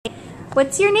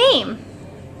What's your name?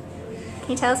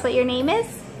 Can you tell us what your name is?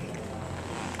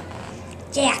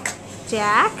 Jack.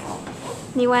 Jack?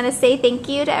 You want to say thank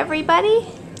you to everybody?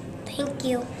 Thank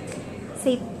you.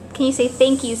 Can you say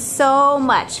thank you so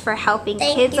much for helping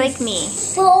kids like me?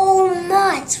 So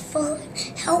much for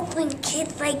helping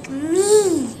kids like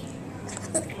me.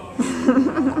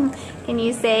 Can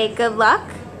you say good luck?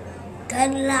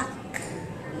 Good luck.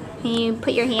 Can you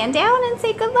put your hand down and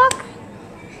say good luck?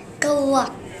 Good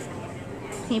luck.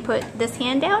 Can you put this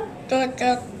hand down? Good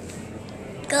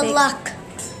luck.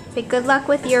 Say good luck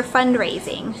with your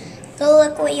fundraising. Good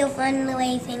luck with your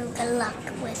fundraising. Good luck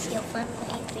with your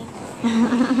fundraising.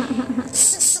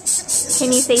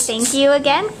 Can you say thank you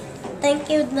again? Thank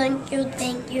you, thank you,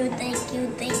 thank you, thank you,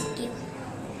 thank you.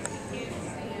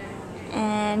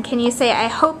 And can you say I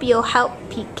hope you'll help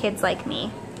kids like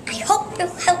me? I hope you'll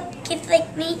help kids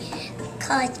like me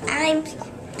because I'm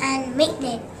in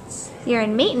maintenance. You're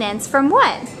in maintenance from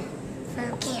what?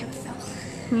 From cancer.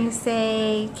 Can you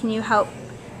say, can you help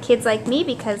kids like me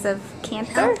because of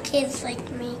cancer? Help kids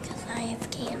like me because I have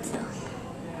cancer.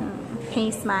 Can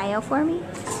you smile for me?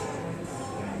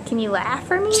 Can you laugh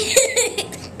for me?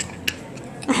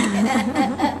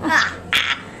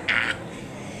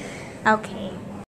 Okay.